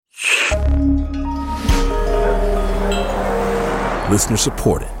Listener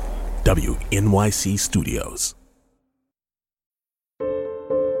supported. WNYC Studios.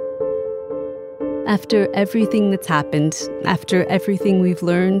 After everything that's happened, after everything we've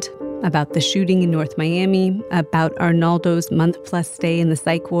learned about the shooting in North Miami, about Arnaldo's month-plus stay in the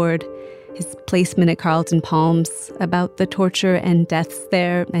psych ward, his placement at Carlton Palms, about the torture and deaths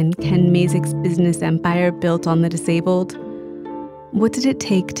there, and Ken Mazick's business empire built on the disabled, what did it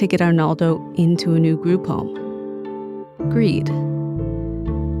take to get Arnaldo into a new group home? Greed.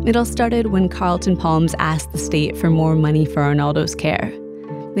 It all started when Carlton Palms asked the state for more money for Arnaldo's care.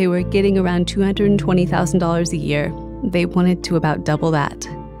 They were getting around $220,000 a year. They wanted to about double that.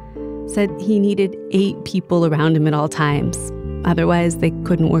 Said he needed 8 people around him at all times. Otherwise, they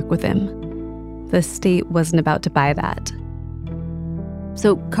couldn't work with him. The state wasn't about to buy that.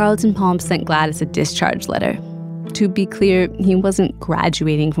 So Carlton Palms sent Gladys a discharge letter. To be clear, he wasn't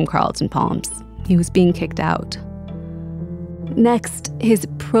graduating from Carlton Palms. He was being kicked out. Next, his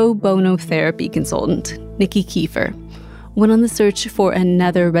pro bono therapy consultant, Nikki Kiefer, went on the search for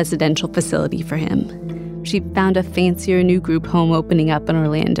another residential facility for him. She found a fancier new group home opening up in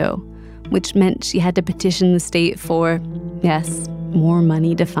Orlando, which meant she had to petition the state for, yes, more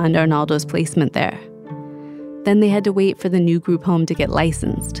money to fund Arnaldo's placement there. Then they had to wait for the new group home to get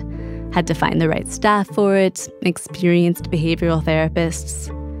licensed, had to find the right staff for it, experienced behavioral therapists.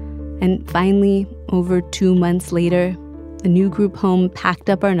 And finally, over 2 months later, the new group home packed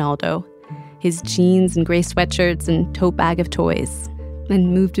up Arnaldo, his jeans and gray sweatshirts and tote bag of toys,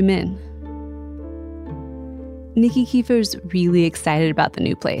 and moved him in. Nikki Kiefer's really excited about the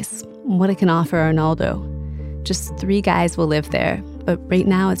new place, what it can offer Arnaldo. Just 3 guys will live there, but right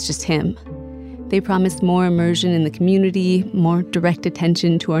now it's just him. They promise more immersion in the community, more direct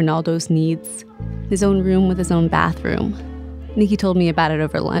attention to Arnaldo's needs, his own room with his own bathroom. Nikki told me about it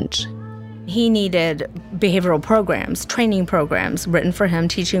over lunch. He needed behavioral programs, training programs, written for him,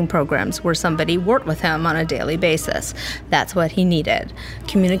 teaching programs where somebody worked with him on a daily basis. That's what he needed.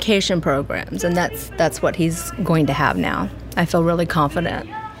 Communication programs, and that's what he's going to have now. I feel really confident.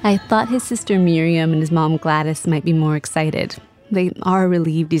 I thought his sister Miriam and his mom Gladys might be more excited. They are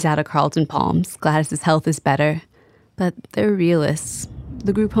relieved he's out of Carlton Palms. Gladys's health is better. But they're realists.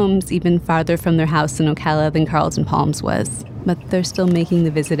 The group home's even farther from their house in Ocala than Carlton Palms was, but they're still making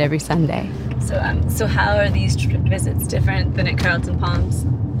the visit every Sunday. So how are these visits different than at Carlton Palms?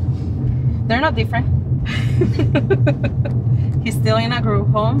 They're not different. He's still in a group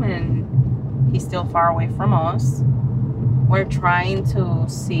home and he's still far away from us. We're trying to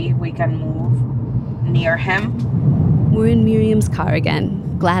see if we can move near him. We're in Miriam's car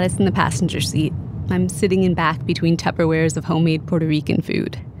again, Gladys in the passenger seat. I'm sitting in back between Tupperwares of homemade Puerto Rican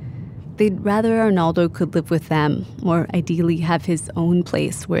food. They'd rather Arnaldo could live with them, or ideally have his own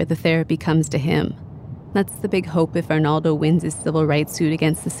place where the therapy comes to him. That's the big hope if Arnaldo wins his civil rights suit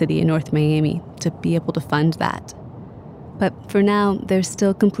against the city of North Miami, to be able to fund that. But for now, they're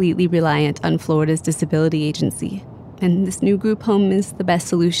still completely reliant on Florida's disability agency, and this new group home is the best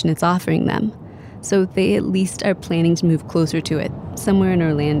solution it's offering them. So they at least are planning to move closer to it, somewhere in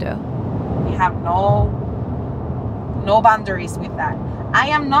Orlando. We have no boundaries with that. I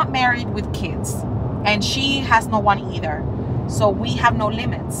am not married with kids, and she has no one either. So we have no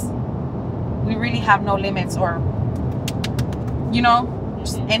limits. We really have no limits or,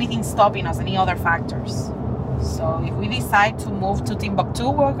 just anything stopping us, any other factors. So if we decide to move to Timbuktu,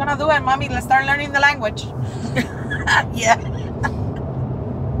 we're going to do it, Mommy. Let's start learning the language. Yeah.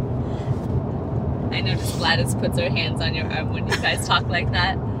 I noticed Gladys puts her hands on your arm when you guys talk like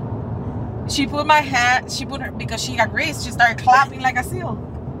that. She put her, because she agrees, she started clapping like a seal.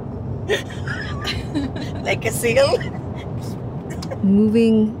 Like a seal?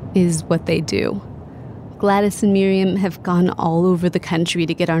 Moving is what they do. Gladys and Miriam have gone all over the country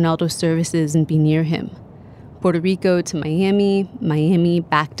to get Arnaldo services and be near him. Puerto Rico to Miami, Miami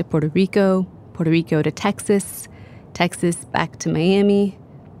back to Puerto Rico to Texas, Texas back to Miami,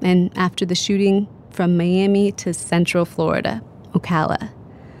 and after the shooting, from Miami to Central Florida, Ocala.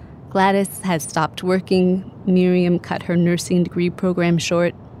 Gladys had stopped working. Miriam cut her nursing degree program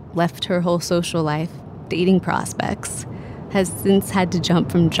short, left her whole social life, dating prospects, has since had to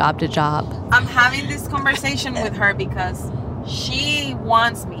jump from job to job. I'm having this conversation with her because she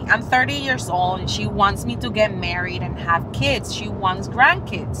wants me. I'm 30 years old and she wants me to get married and have kids. She wants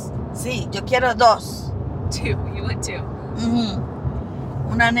grandkids. Sí, yo quiero 2. 2. You want 2?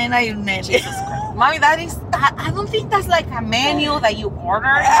 Mm-hmm. Una nena y un nene. Jesus Christ. Mommy, I don't think that's like a menu that you order,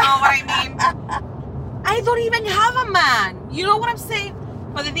 you know what I mean? I don't even have a man. You know what I'm saying?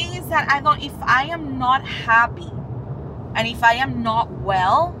 But the thing is that if I am not happy and if I am not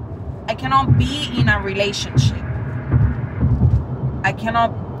well, I cannot be in a relationship. I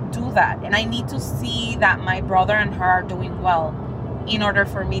cannot do that. And I need to see that my brother and her are doing well in order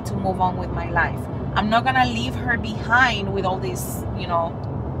for me to move on with my life. I'm not gonna leave her behind with all this,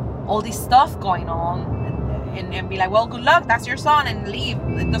 all this stuff going on and be like, well, good luck, that's your son, and leave.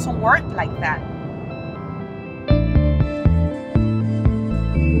 It doesn't work like that.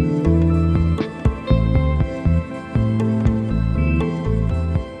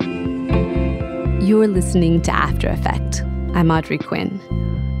 You're listening to After Effect. I'm Audrey Quinn.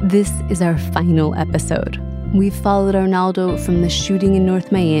 This is our final episode. We've followed Arnaldo from the shooting in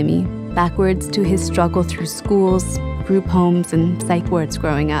North Miami backwards to his struggle through schools, group homes, and psych wards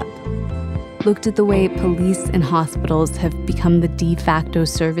growing up. Looked at the way police and hospitals have become the de facto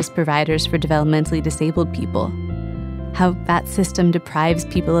service providers for developmentally disabled people. How that system deprives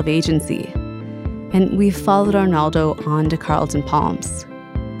people of agency. And we've followed Arnaldo on to Carlton Palms.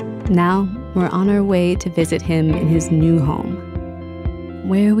 Now, we're on our way to visit him in his new home.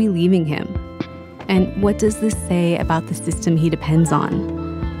 Where are we leaving him? And what does this say about the system he depends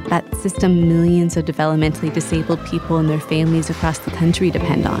on? That system millions of developmentally disabled people and their families across the country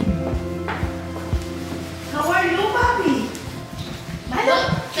depend on. How are you, papi?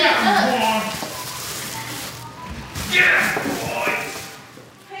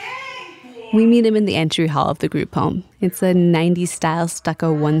 We meet him in the entry hall of the group home. It's a 90s-style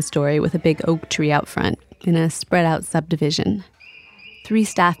stucco one-story with a big oak tree out front in a spread-out subdivision. 3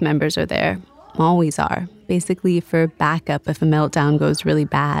 staff members are there, always are, basically for backup if a meltdown goes really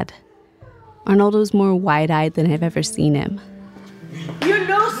bad. Arnaldo's more wide-eyed than I've ever seen him. You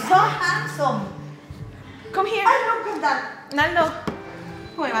look so handsome. Come here. Ay, look at that. Arnaldo.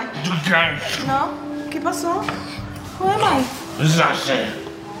 Who am I? No? ¿Qué pasó? Who am I?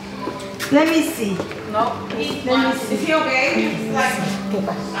 Let me see. No. Is he okay? ¿Qué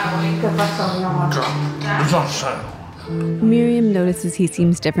pasó, mi amor? Miriam notices he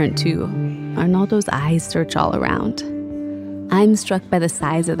seems different too. Arnaldo's eyes search all around. I'm struck by the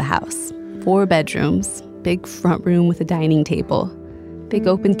size of the house. 4 bedrooms, big front room with a dining table, big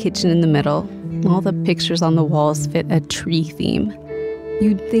open kitchen in the middle. All the pictures on the walls fit a tree theme.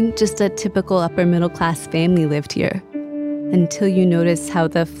 You'd think just a typical upper middle class family lived here. Until you notice how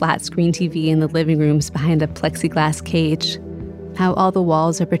the flat screen TV in the living room's behind a plexiglass cage. How all the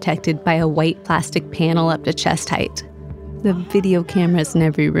walls are protected by a white plastic panel up to chest height. The video cameras in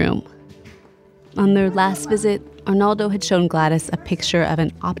every room. On their last visit, Arnaldo had shown Gladys a picture of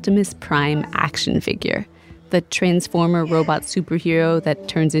an Optimus Prime action figure, the Transformer robot superhero that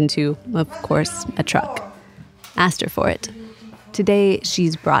turns into, of course, a truck. Asked her for it. Today,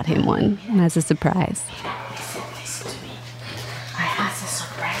 she's brought him one as a surprise. Listen to me. I have a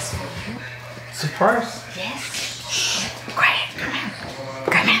surprise for you. Surprise? Yes. Shh. Quiet.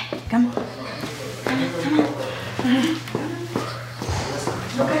 Come on.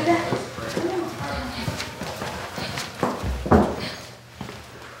 Look at that.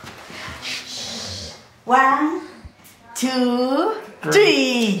 1, 2,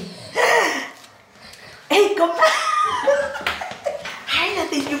 3. Hey, come on. Hide that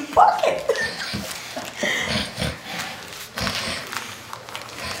in your pocket.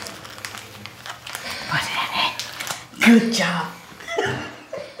 Put it in. Good job.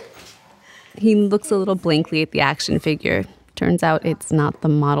 He looks a little blankly at the action figure. Turns out it's not the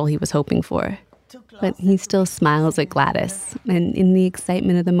model he was hoping for. But he still smiles at Gladys, and in the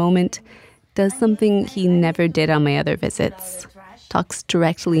excitement of the moment, does something he never did on my other visits. Talks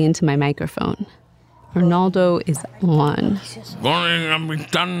directly into my microphone. Arnaldo is on.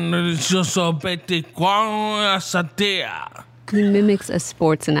 He mimics a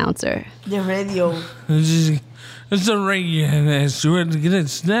sports announcer. The radio. It's a radio.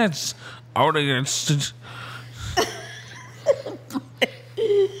 That's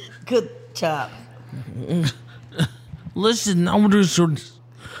Good job. Listen, I want to do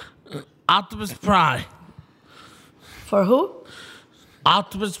Optimus Prime. For who?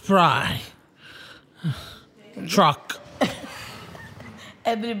 Optimus Prime. Truck.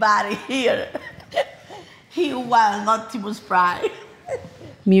 Everybody here. He was Optimus Prime.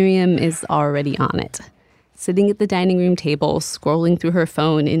 Miriam is already on it. Sitting at the dining room table, scrolling through her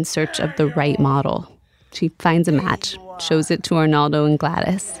phone in search of the right model. She finds a match, shows it to Arnaldo and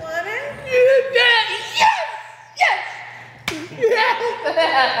Gladys.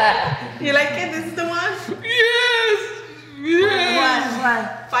 Yes! You like it? This is the one? Yes!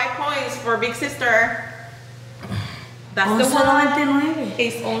 Yes. 5 points for big sister. That's the one. $11.99.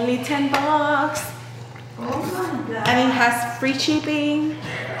 It's only $10. Oh my God. And it has free shipping.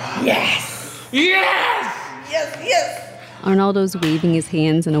 Yes. Yes! Yes. Arnaldo's waving his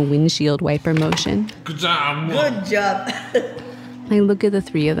hands in a windshield wiper motion. Good job. Good job. I look at the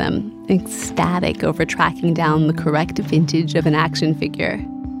three of them, ecstatic over tracking down the correct vintage of an action figure.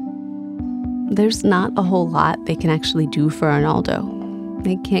 There's not a whole lot they can actually do for Arnaldo.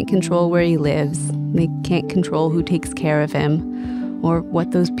 They can't control where he lives. They can't control who takes care of him, or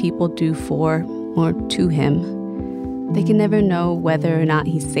what those people do for or to him. They can never know whether or not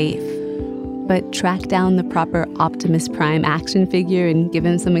he's safe. But track down the proper Optimus Prime action figure and give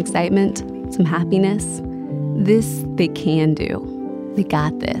him some excitement, some happiness. This they can do. They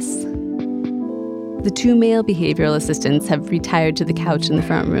got this. The two male behavioral assistants have retired to the couch in the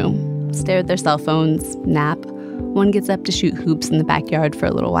front room, stare at their cell phones, nap. One gets up to shoot hoops in the backyard for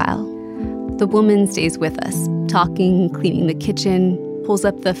a little while. The woman stays with us, talking, cleaning the kitchen, pulls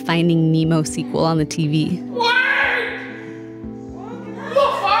up the Finding Nemo sequel on the TV. Wait!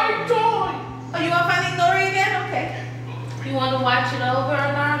 Look, Finding Dory! Oh, you want Finding Dory again? Okay. You want to watch it over,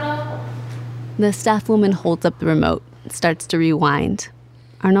 Arnaldo? The staff woman holds up the remote, starts to rewind.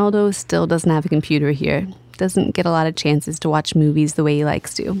 Arnaldo still doesn't have a computer here, doesn't get a lot of chances to watch movies the way he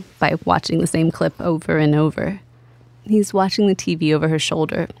likes to, by watching the same clip over and over. He's watching the TV over her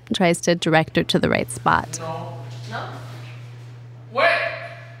shoulder, tries to direct her to the right spot. No. No? Wait!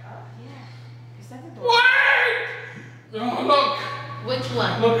 Yeah. Wait! No, look! Which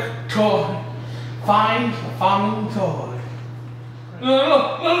one? Look, toy. Finding toy. No.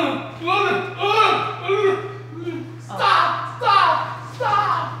 Stop!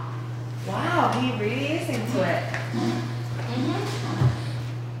 Wow, he really is into it.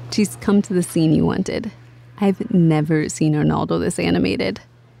 She's come to the scene you wanted. I've never seen Arnaldo this animated.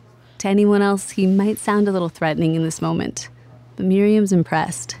 To anyone else, he might sound a little threatening in this moment. But Miriam's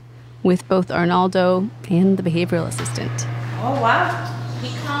impressed, with both Arnaldo and the behavioral assistant. Oh, wow.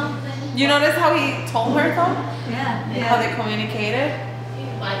 He comes in. You notice how he told her, though? Yeah. How they communicated? He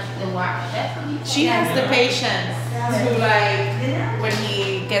likes to watch. That's what he She has the patience to, like, when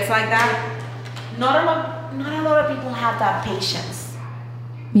he gets like that. Not a lot of people have that patience.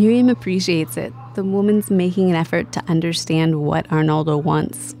 Miriam appreciates it. The woman's making an effort to understand what Arnaldo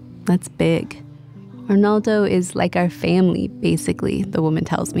wants. That's big. Arnaldo is like our family, basically, the woman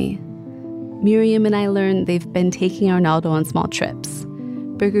tells me. Miriam and I learn they've been taking Arnaldo on small trips.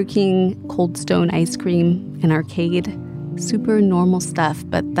 Burger King, Cold Stone ice cream, an arcade. Super normal stuff,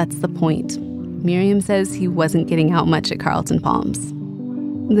 but that's the point. Miriam says he wasn't getting out much at Carlton Palms.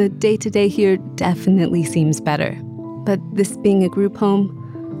 The day-to-day here definitely seems better. But this being a group home,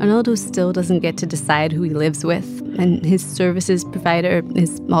 Arnaldo still doesn't get to decide who he lives with, and his services provider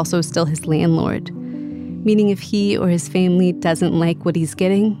is also still his landlord. Meaning if he or his family doesn't like what he's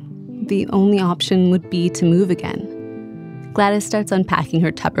getting, the only option would be to move again. Gladys starts unpacking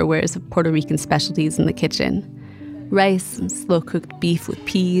her Tupperwares of Puerto Rican specialties in the kitchen. Rice and slow-cooked beef with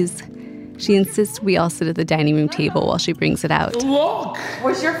peas. She insists we all sit at the dining room table while she brings it out. Look!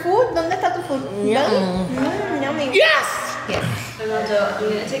 Where's your food? ¿Dónde está tu food? Yummy. Yes! Yes. Arnaldo, I'm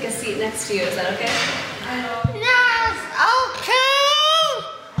going to take a seat next to you. Is that okay? Yes! Okay!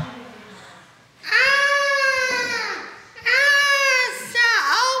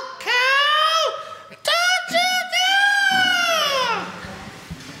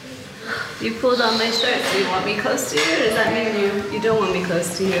 You pulled on my shirt. Do you want me close to you, or does that mean you don't want me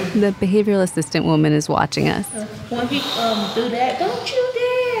close to you? The behavioral assistant woman is watching us. When he do that, don't you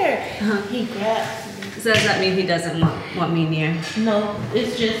dare! He grabs. So does that mean he doesn't want me near? No,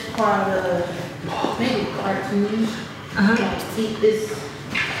 it's just part of maybe cartoon. See,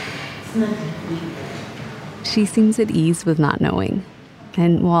 it's nothing weird. She seems at ease with not knowing.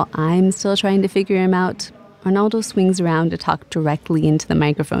 And while I'm still trying to figure him out, Arnaldo swings around to talk directly into the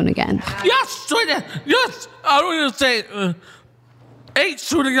microphone again. Yes, sweetie! Yes! I want to say, hey,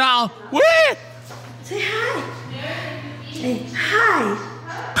 sweetie, now. Wait! Say hi. Say hi.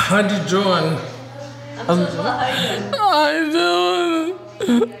 How you doing? I'm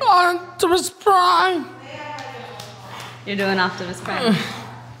doing Optimus Prime. You're doing Optimus Prime.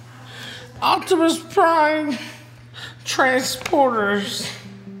 Optimus Prime transporters.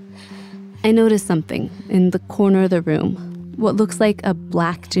 I notice something in the corner of the room. What looks like a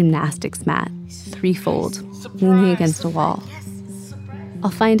black gymnastics mat, threefold, leaning against a wall. I'll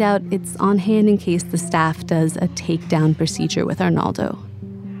find out it's on hand in case the staff does a takedown procedure with Arnaldo.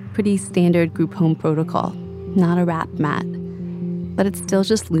 Pretty standard group home protocol, not a wrap mat. But it still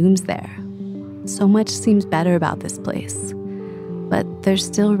just looms there. So much seems better about this place. But they're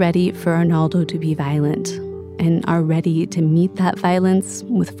still ready for Arnaldo to be violent, and are ready to meet that violence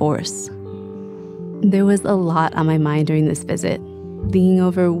with force. There was a lot on my mind during this visit, thinking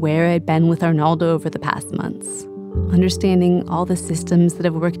over where I'd been with Arnaldo over the past months, understanding all the systems that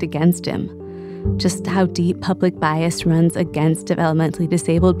have worked against him, just how deep public bias runs against developmentally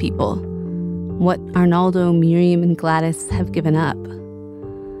disabled people. What Arnaldo, Miriam, and Gladys have given up.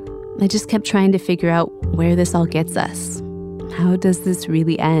 I just kept trying to figure out where this all gets us. How does this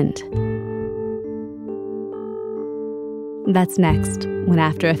really end? That's next, when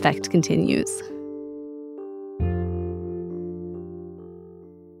After Effect continues.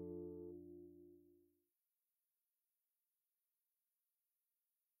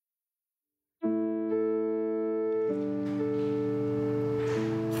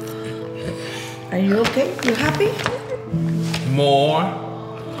 Are you okay? You happy? More.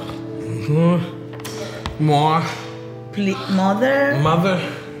 Please, mother. Mother.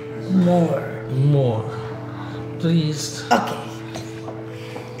 More. Please. Okay.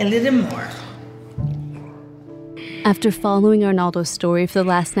 A little more. After following Arnaldo's story for the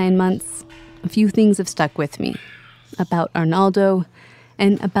last 9 months, a few things have stuck with me. About Arnaldo,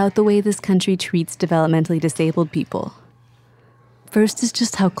 and about the way this country treats developmentally disabled people. First is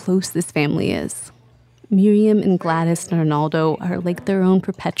just how close this family is. Miriam and Gladys and Arnaldo are like their own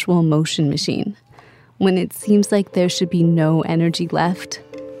perpetual motion machine. When it seems like there should be no energy left,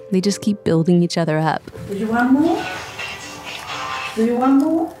 they just keep building each other up. Do you want more?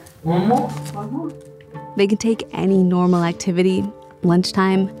 One more? They can take any normal activity,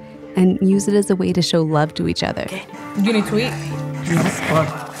 lunchtime, and use it as a way to show love to each other. You need to eat? Yes, but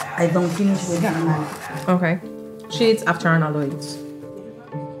I don't finish with Arnaldo. Okay. She eats after Arnaldo eats.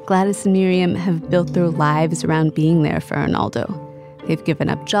 Gladys and Miriam have built their lives around being there for Arnaldo. They've given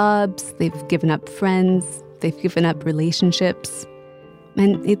up jobs, they've given up friends, they've given up relationships.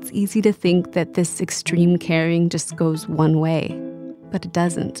 And it's easy to think that this extreme caring just goes one way, but it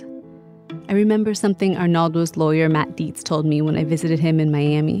doesn't. I remember something Arnaldo's lawyer, Matt Dietz, told me when I visited him in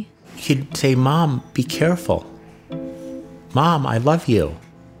Miami. He'd say, "Mom, be careful. Mom, I love you."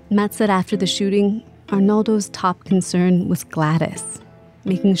 Matt said after the shooting, Arnaldo's top concern was Gladys,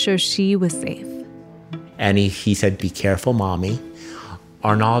 making sure she was safe. And he said, "Be careful, Mommy.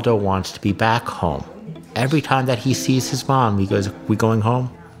 Arnaldo wants to be back home. Every time that he sees his mom, he goes, we going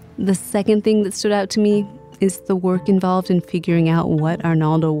home?" The second thing that stood out to me is the work involved in figuring out what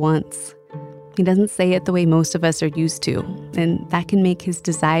Arnaldo wants. He doesn't say it the way most of us are used to, and that can make his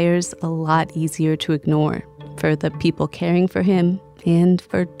desires a lot easier to ignore for the people caring for him and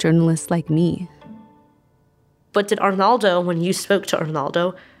for journalists like me. But did Arnaldo, when you spoke to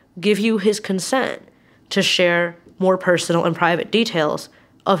Arnaldo, give you his consent to share more personal and private details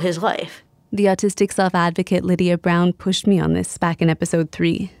of his life? The autistic self-advocate Lydia Brown pushed me on this back in episode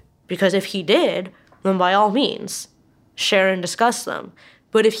 3. Because if he did, then by all means, share and discuss them.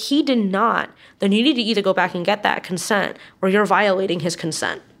 But if he did not, then you need to either go back and get that consent or you're violating his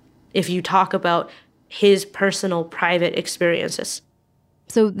consent if you talk about his personal, private experiences.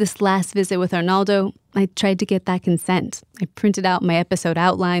 So this last visit with Arnaldo, I tried to get that consent. I printed out my episode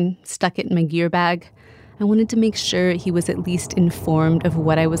outline, stuck it in my gear bag. I wanted to make sure he was at least informed of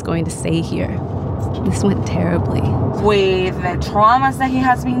what I was going to say here. This went terribly. With the traumas that he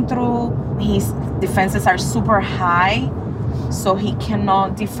has been through, his defenses are super high, so he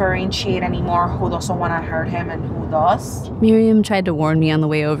cannot differentiate anymore who doesn't want to hurt him and who does. Miriam tried to warn me on the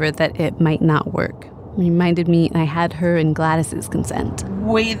way over that it might not work. Reminded me I had her and Gladys's consent.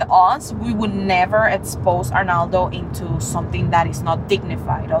 With us, we would never expose Arnaldo into something that is not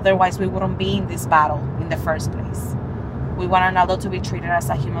dignified. Otherwise, we wouldn't be in this battle in the first place. We want Arnaldo to be treated as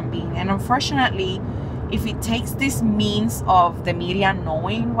a human being. And unfortunately, if it takes this means of the media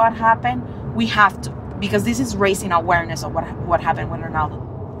knowing what happened, we have to. Because this is raising awareness of what happened with Arnaldo.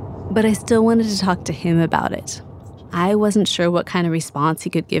 But I still wanted to talk to him about it. I wasn't sure what kind of response he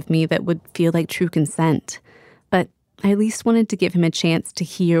could give me that would feel like true consent. But I at least wanted to give him a chance to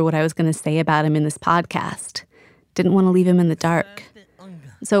hear what I was going to say about him in this podcast. Didn't want to leave him in the dark.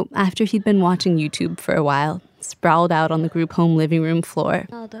 So after he'd been watching YouTube for a while, sprawled out on the group home living room floor,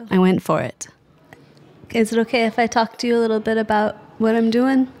 I went for it. Is it okay if I talk to you a little bit about what I'm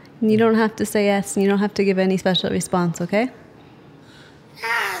doing? You don't have to say yes, and you don't have to give any special response, okay?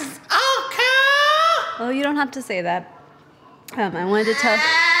 Yes, okay. Oh, you don't have to say that. I wanted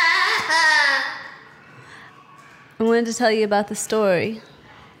to tell you about the story.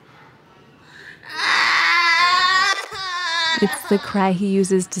 It's the cry he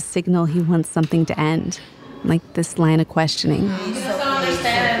uses to signal he wants something to end, like this line of questioning. He doesn't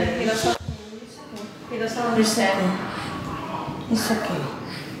understand. He doesn't understand. It's okay.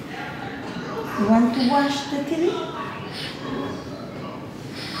 You want to watch the TV?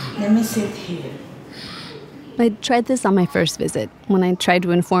 Let me sit here. I tried this on my first visit, when I tried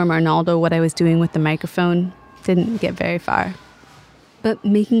to inform Arnaldo what I was doing with the microphone. Didn't get very far. But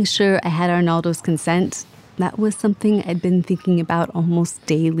making sure I had Arnaldo's consent, that was something I'd been thinking about almost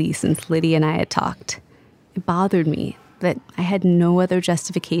daily since Lydia and I had talked. It bothered me that I had no other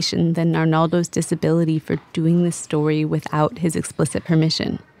justification than Arnaldo's disability for doing this story without his explicit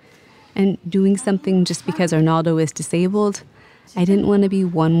permission. And doing something just because Arnaldo is disabled, I didn't want to be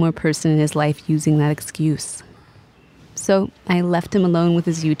one more person in his life using that excuse. So I left him alone with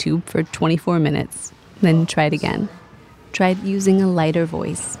his YouTube for 24 minutes, then tried again. Tried using a lighter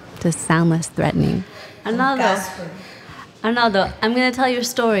voice to sound less threatening. Arnaldo, I'm going to tell your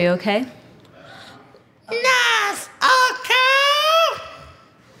story, okay? Yes, okay.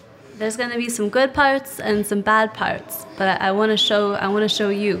 There's going to be some good parts and some bad parts, but I want to show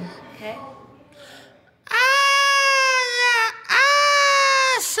you. Okay?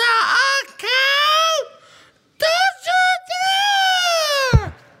 So okay.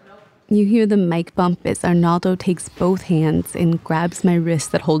 You hear the mic bump as Arnaldo takes both hands and grabs my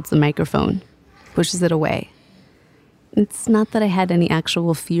wrist that holds the microphone, pushes it away. It's not that I had any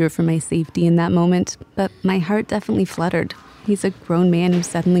actual fear for my safety in that moment, but my heart definitely fluttered. He's a grown man who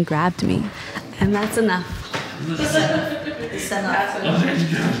suddenly grabbed me. And that's enough.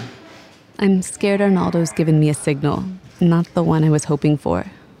 I'm scared Arnaldo's given me a signal, not the one I was hoping for.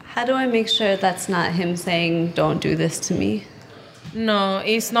 How do I make sure that's not him saying, "Don't do this to me"? No,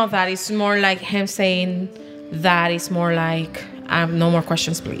 it's not that. It's more like him saying that. It's more like, no more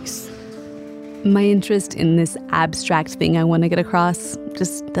questions, please. My interest in this abstract thing I want to get across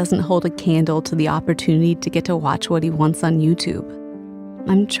just doesn't hold a candle to the opportunity to get to watch what he wants on YouTube.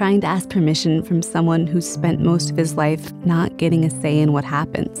 I'm trying to ask permission from someone who's spent most of his life not getting a say in what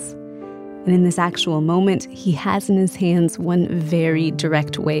happens. And in this actual moment, he has in his hands one very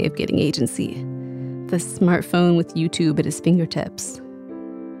direct way of getting agency: the smartphone with YouTube at his fingertips.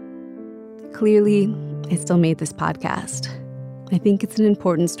 Clearly, I still made this podcast. I think it's an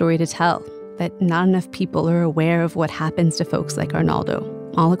important story to tell, that not enough people are aware of what happens to folks like Arnaldo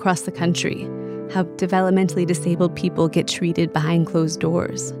all across the country, how developmentally disabled people get treated behind closed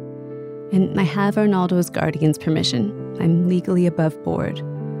doors. And I have Arnaldo's guardian's permission. I'm legally above board.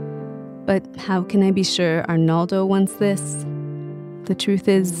 But how can I be sure Arnaldo wants this? The truth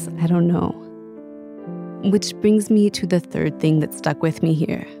is, I don't know. Which brings me to the third thing that stuck with me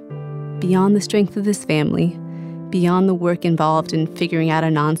here. Beyond the strength of this family, beyond the work involved in figuring out a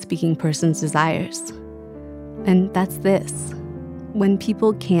non-speaking person's desires. And that's this. When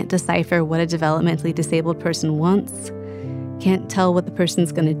people can't decipher what a developmentally disabled person wants, can't tell what the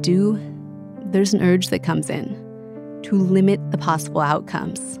person's going to do, there's an urge that comes in to limit the possible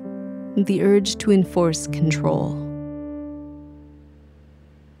outcomes. The urge to enforce control.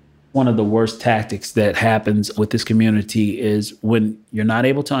 One of the worst tactics that happens with this community is when you're not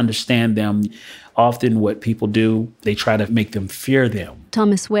able to understand them, often what people do, they try to make them fear them.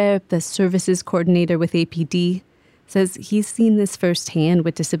 Thomas Ware, the services coordinator with APD, says he's seen this firsthand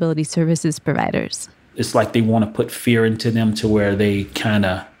with disability services providers. It's like they want to put fear into them to where they kind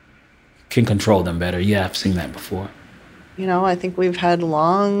of can control them better. Yeah, I've seen that before. You know, I think we've had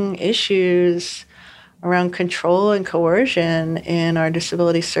long issues around control and coercion in our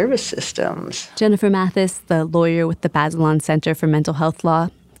disability service systems. Jennifer Mathis, the lawyer with the Bazelon Center for Mental Health Law,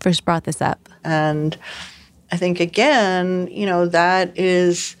 first brought this up. And I think, again, you know, that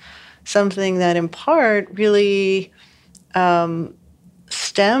is something that in part really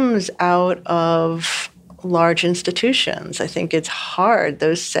stems out of large institutions. I think it's hard.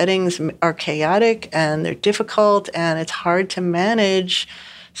 Those settings are chaotic and they're difficult, and it's hard to manage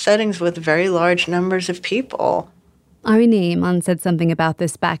settings with very large numbers of people. Ari Naiman said something about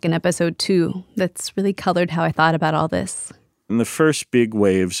this back in episode 2 that's really colored how I thought about all this. In the first big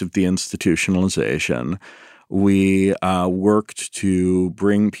waves of the institutionalization, we worked to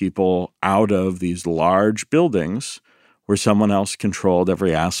bring people out of these large buildings where someone else controlled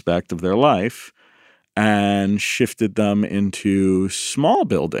every aspect of their life and shifted them into small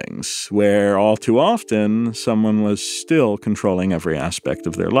buildings where all too often someone was still controlling every aspect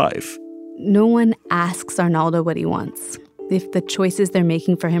of their life. No one asks Arnaldo what he wants, if the choices they're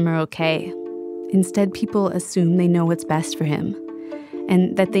making for him are okay. Instead, people assume they know what's best for him,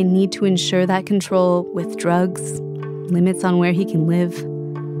 and that they need to ensure that control with drugs, limits on where he can live,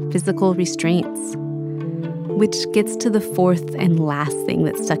 physical restraints. Which gets to the fourth and last thing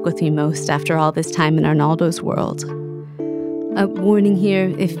that stuck with me most after all this time in Arnaldo's world. A warning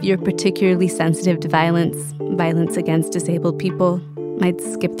here, if you're particularly sensitive to violence against disabled people, I'd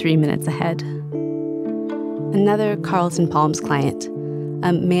skip 3 minutes ahead. Another Carlton Palms client,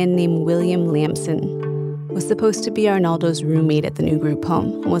 a man named William Lamson, was supposed to be Arnaldo's roommate at the new group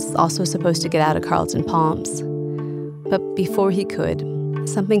home, was also supposed to get out of Carlton Palms. But before he could,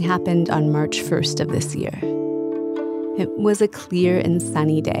 something happened on March 1st of this year. It was a clear and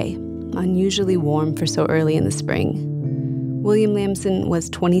sunny day, unusually warm for so early in the spring. William Lamson was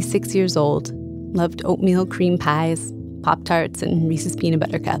 26 years old, loved oatmeal cream pies, Pop-Tarts, and Reese's peanut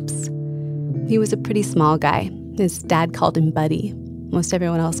butter cups. He was a pretty small guy. His dad called him Buddy. Most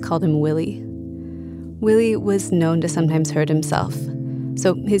everyone else called him Willie. Willie was known to sometimes hurt himself,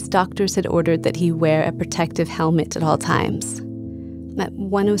 so his doctors had ordered that he wear a protective helmet at all times. At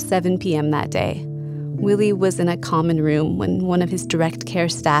 1:07 p.m. that day, Willie was in a common room when one of his direct care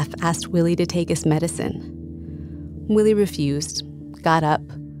staff asked Willie to take his medicine. Willie refused, got up.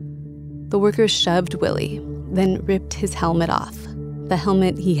 The worker shoved Willie, then ripped his helmet off, the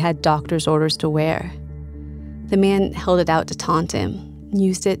helmet he had doctor's orders to wear. The man held it out to taunt him,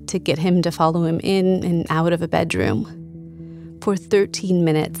 used it to get him to follow him in and out of a bedroom. For 13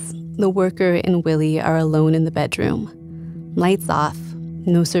 minutes, the worker and Willie are alone in the bedroom. Lights off,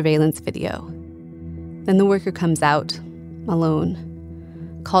 no surveillance video. Then the worker comes out,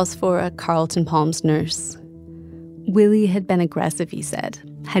 alone, calls for a Carlton Palms nurse. Willie had been aggressive, he said,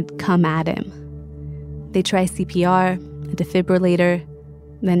 had come at him. They try CPR, a defibrillator,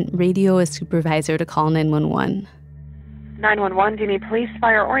 then radio a supervisor to call 911. 911, do you need police,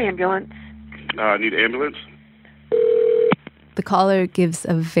 fire, or ambulance? I need ambulance. The caller gives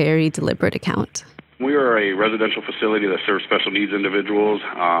a very deliberate account. We are a residential facility that serves special needs individuals.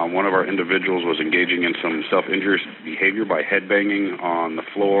 One of our individuals was engaging in some self-injurious behavior by headbanging on the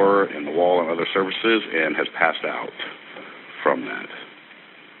floor and the wall and other surfaces and has passed out from that.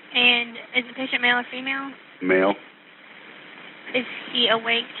 And is the patient male or female? Male. Is he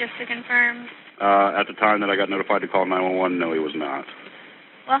awake, just to confirm? At the time that I got notified to call 911, no, he was not.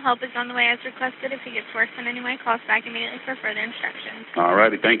 Well, help is on the way as requested. If he gets worse in any way, call us back immediately for further instructions. All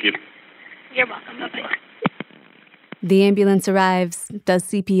righty, thank you. You're welcome. Bye-bye. The ambulance arrives, does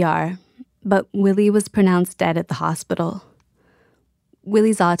CPR, but Willie was pronounced dead at the hospital.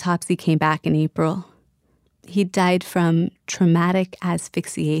 Willie's autopsy came back in April. He died from traumatic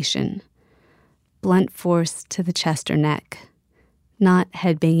asphyxiation, blunt force to the chest or neck, not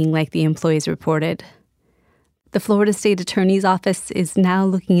headbanging like the employees reported. The Florida State Attorney's Office is now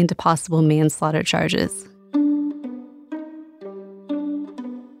looking into possible manslaughter charges.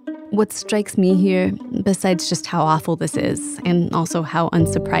 What strikes me here, besides just how awful this is, and also how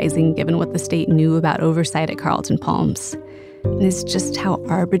unsurprising given what the state knew about oversight at Carlton Palms, is just how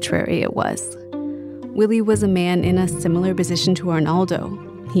arbitrary it was. Willie was a man in a similar position to Arnaldo.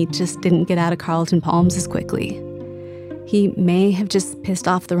 He just didn't get out of Carlton Palms as quickly. He may have just pissed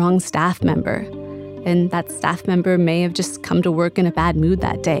off the wrong staff member, and that staff member may have just come to work in a bad mood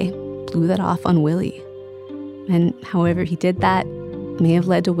that day, blew that off on Willie. And however he did that may have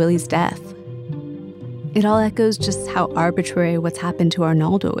led to Willie's death. It all echoes just how arbitrary what's happened to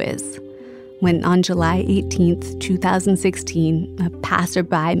Arnaldo is. When on July 18th, 2016, a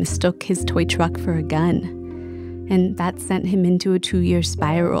passerby mistook his toy truck for a gun, and that sent him into a 2-year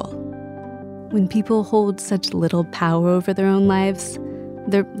spiral. When people hold such little power over their own lives,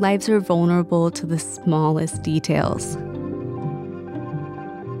 their lives are vulnerable to the smallest details.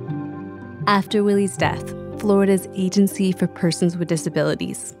 After Willie's death, Florida's Agency for Persons with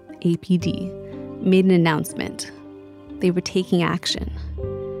Disabilities, APD, made an announcement. They were taking action.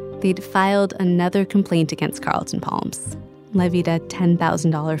 They'd filed another complaint against Carlton Palms, levied a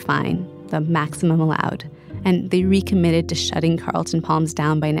 $10,000 fine, the maximum allowed, and they recommitted to shutting Carlton Palms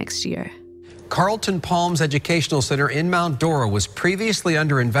down by next year. Carlton Palms Educational Center in Mount Dora was previously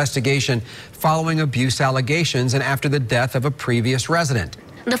under investigation following abuse allegations and after the death of a previous resident.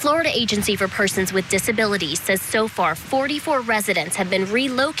 The Florida Agency for Persons with Disabilities says so far 44 residents have been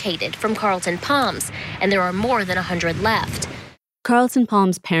relocated from Carlton Palms, and there are more than 100 left. Carlton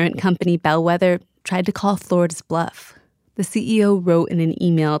Palms' parent company, Bellwether, tried to call Florida's bluff. The CEO wrote in an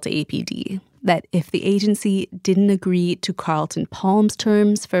email to APD that if the agency didn't agree to Carlton Palms'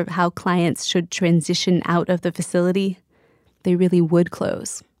 terms for how clients should transition out of the facility, they really would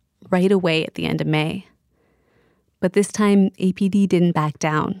close, right away at the end of May. But this time, APD didn't back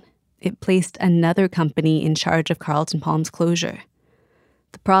down. It placed another company in charge of Carlton Palms' closure.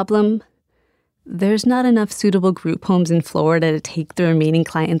 The problem? There's not enough suitable group homes in Florida to take the remaining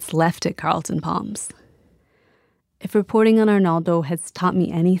clients left at Carlton Palms. If reporting on Arnaldo has taught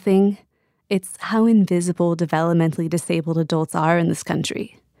me anything, it's how invisible developmentally disabled adults are in this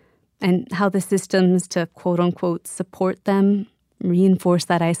country, and how the systems to quote-unquote support them reinforce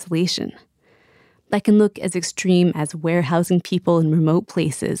that isolation. That can look as extreme as warehousing people in remote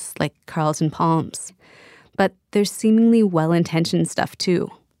places like Carlton Palms. But there's seemingly well-intentioned stuff too,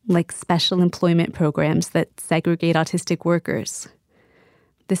 like special employment programs that segregate autistic workers.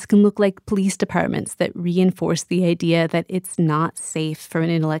 This can look like police departments that reinforce the idea that it's not safe for an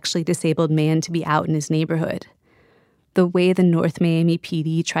intellectually disabled man to be out in his neighborhood. The way the North Miami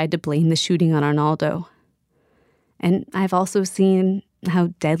PD tried to blame the shooting on Arnaldo. And I've also seen how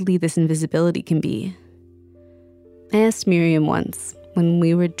deadly this invisibility can be. I asked Miriam once, when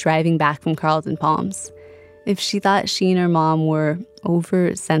we were driving back from Carlton Palms, if she thought she and her mom were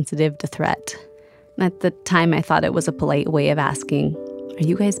oversensitive to threat. At the time, I thought it was a polite way of asking, "Are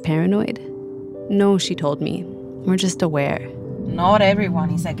you guys paranoid?" "No," she told me. "We're just aware." Not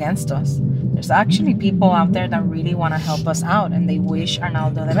everyone is against us. There's actually people out there that really want to help us out, and they wish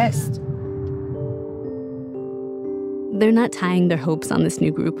Arnaldo the best. They're not tying their hopes on this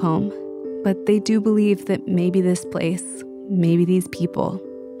new group home, but they do believe that maybe this place, maybe these people,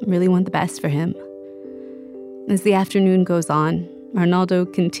 really want the best for him. As the afternoon goes on, Arnaldo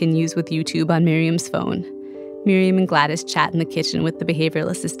continues with YouTube on Miriam's phone. Miriam and Gladys chat in the kitchen with the behavioral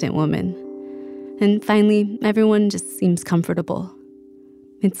assistant woman. And finally, everyone just seems comfortable.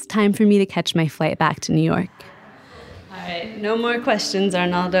 It's time for me to catch my flight back to New York. All right, no more questions,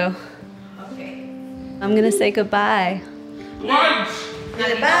 Arnaldo. Okay. I'm gonna say goodbye. Lunch!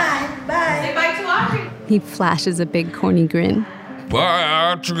 Bye. Bye. Say bye to Audrey. He flashes a big corny grin.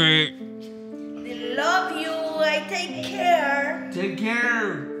 Bye, Audrey. Love you. I take care. Take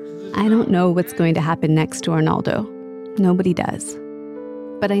care. I don't know what's going to happen next to Arnaldo. Nobody does.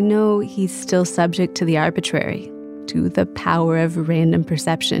 But I know he's still subject to the arbitrary, to the power of random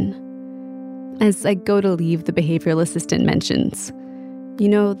perception. As I go to leave, the behavioral assistant mentions, "You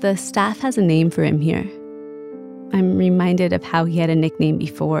know, the staff has a name for him here." I'm reminded of how he had a nickname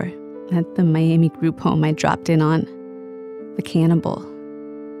before, at the Miami group home I dropped in on, the Cannibal.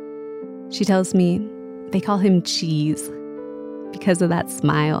 She tells me they call him Cheese because of that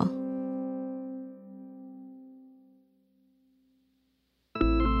smile.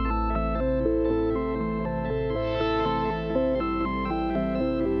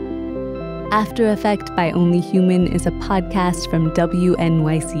 After Effect by Only Human is a podcast from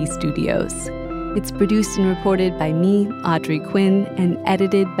WNYC Studios. It's produced and reported by me, Audrey Quinn, and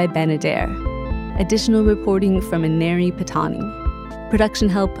edited by Ben Adair. Additional reporting from Aneri Patani. Production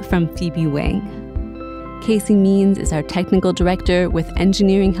help from Phoebe Wang. Casey Means is our technical director, with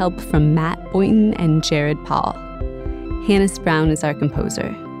engineering help from Matt Boynton and Jared Paul. Hannes Brown is our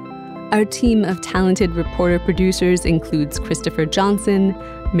composer. Our team of talented reporter-producers includes Christopher Johnson,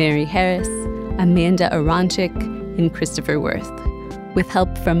 Mary Harris, Amanda Aronchik, and Christopher Worth, with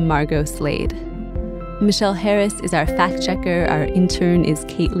help from Margot Slade. Michelle Harris is our fact-checker. Our intern is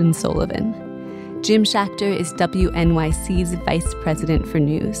Caitlin Sullivan. Jim Schachter is WNYC's Vice President for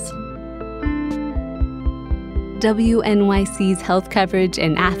News. WNYC's health coverage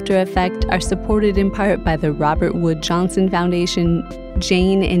and After Effect are supported in part by the Robert Wood Johnson Foundation,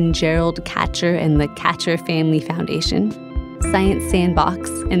 Jane and Gerald Katcher and the Katcher Family Foundation, Science Sandbox,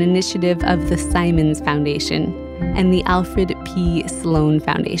 an initiative of the Simons Foundation, and the Alfred P. Sloan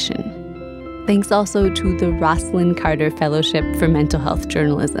Foundation. Thanks also to the Rosalind Carter Fellowship for Mental Health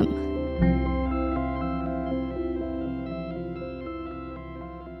Journalism.